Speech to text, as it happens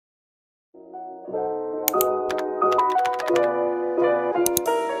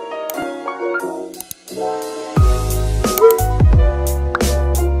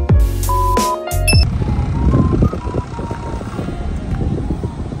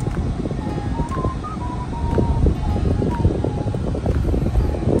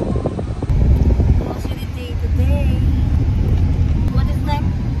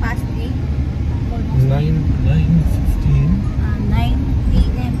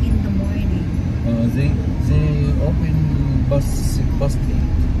open bus lane.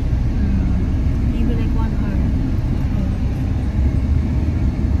 Maybe like 1 hour.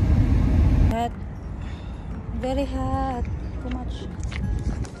 Hot. Very hot. Too much.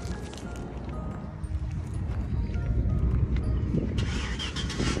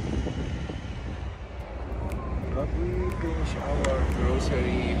 But we finish our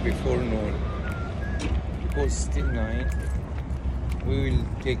grocery before noon. Because still 9. We will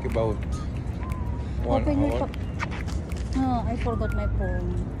take about 1 Open your hour. Oh, I forgot my phone.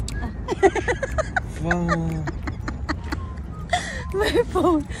 Wow. My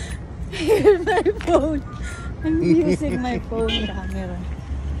phone. Here's my phone. I'm using my phone camera.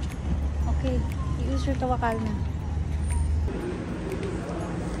 Okay, use your tawakal na.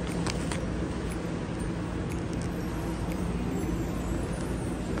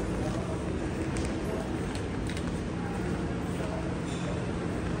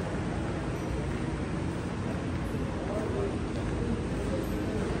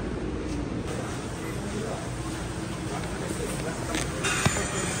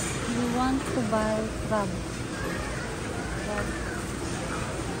 We want to buy crab.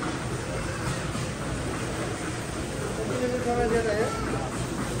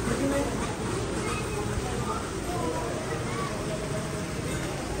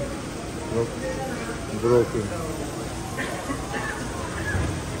 Look, broken.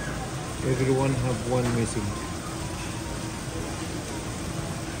 Everyone have one missing.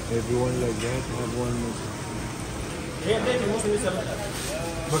 Everyone like that have one missing.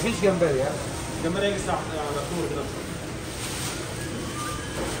 مفيش جمبري ها؟ جمبري يجي الساعة على طول كده.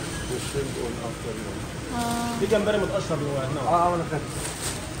 والشرب on after lunch. في جمبري متقشر هنا. أنا خدت.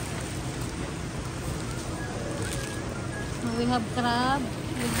 We have crab,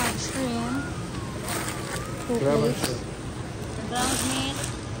 we have shrimp, two plates, ground meat,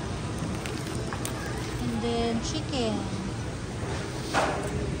 and then chicken.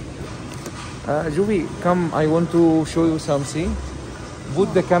 Juvy, come, I want to show you something.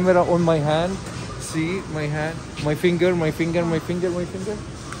 Put the camera on my hand. See my hand, my finger, my finger, my finger, my finger.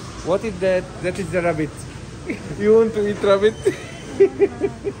 What is that? That is the rabbit. You want to eat rabbit?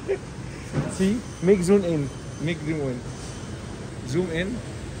 See, make zoom in. Make zoom in. Zoom in.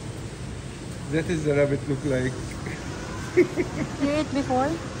 That is the rabbit look like. You ate before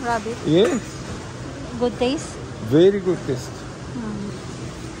rabbit? Yes. Good taste? Very good taste.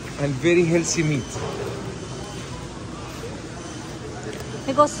 And very healthy meat.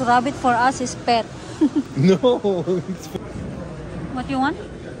 Because rabbit for us is pet. No. What you want?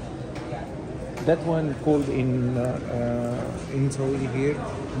 That one called in Saudi here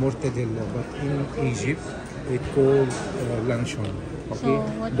mortadella, but in Egypt it called lanchon. Okay, So,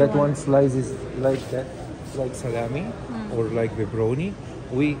 what that you one want? slices like that, like salami or like pepperoni.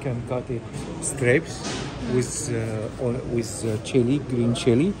 We can cut it strips with chili, green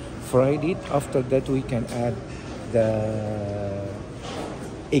chili, fried it. After that, we can add the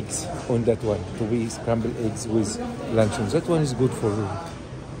eggs on that one to be scrambled eggs with luncheon. That one is good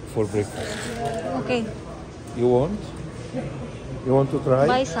for breakfast. Okay, You want? You want to try?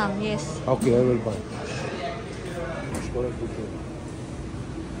 buy some, yes. Okay, I will buy.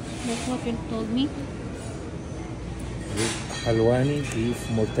 That's what you told me. Halwani beef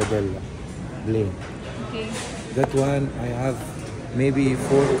mortadella, plain. Okay. That one I have maybe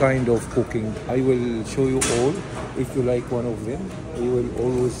 4 kind of cooking. I will show you all. If you like one of them, we will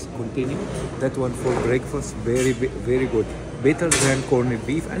always continue. That one for breakfast, very good. Better than corned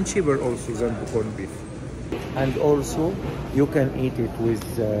beef and cheaper also than corned beef. And also you can eat it with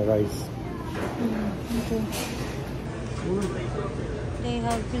rice. Okay. They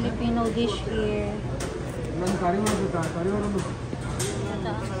have Filipino dish here.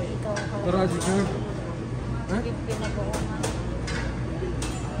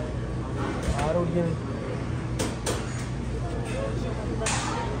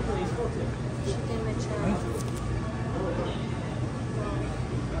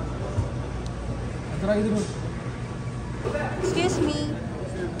 Excuse me,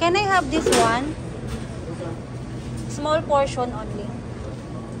 can I have this one? Small portion only.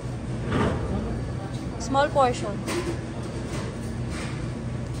 Small portion.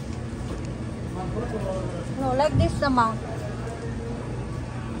 No, like this amount.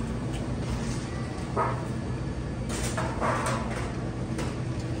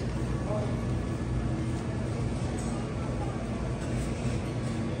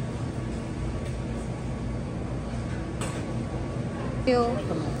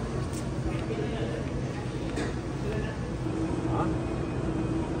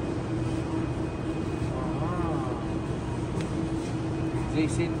 They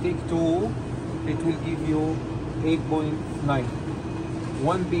said take 2, it will give you 8.9.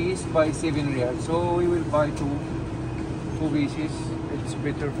 One piece by 7 riyal. So we will buy two pieces. It's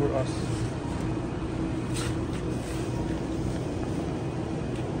better for us.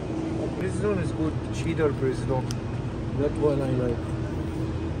 President is good. Cheddar President. That one I like.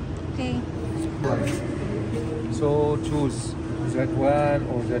 Okay. So choose that one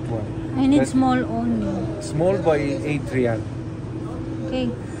or that one. I need That- small only. Small by 8 riyal. Okay.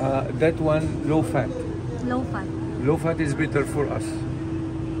 That one low fat. Low fat. Low fat is better for us.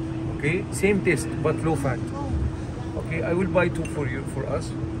 Okay, same taste but low fat. Okay, I will buy two for you, for us.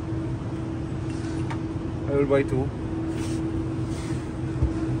 I will buy two.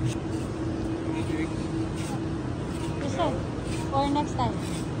 Yes, sir. Or next time.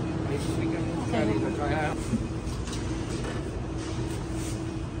 We can carry the try.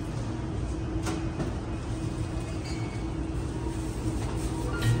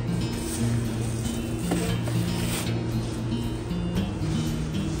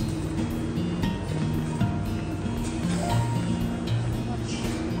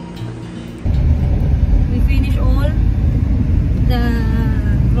 We finish all the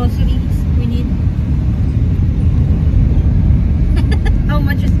groceries we need. How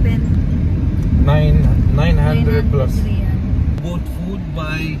much you spend? 900 plus. riyal. Bought food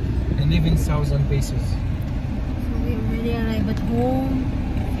by 11,000 pesos. So we already arrived at home.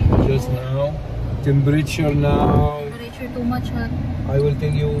 Just now. Temperature now. Temperature too much hot. I will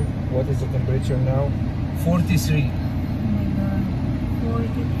tell you what is the temperature now. 43. Oh my god.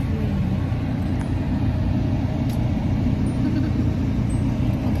 43.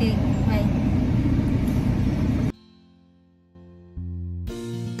 Okay.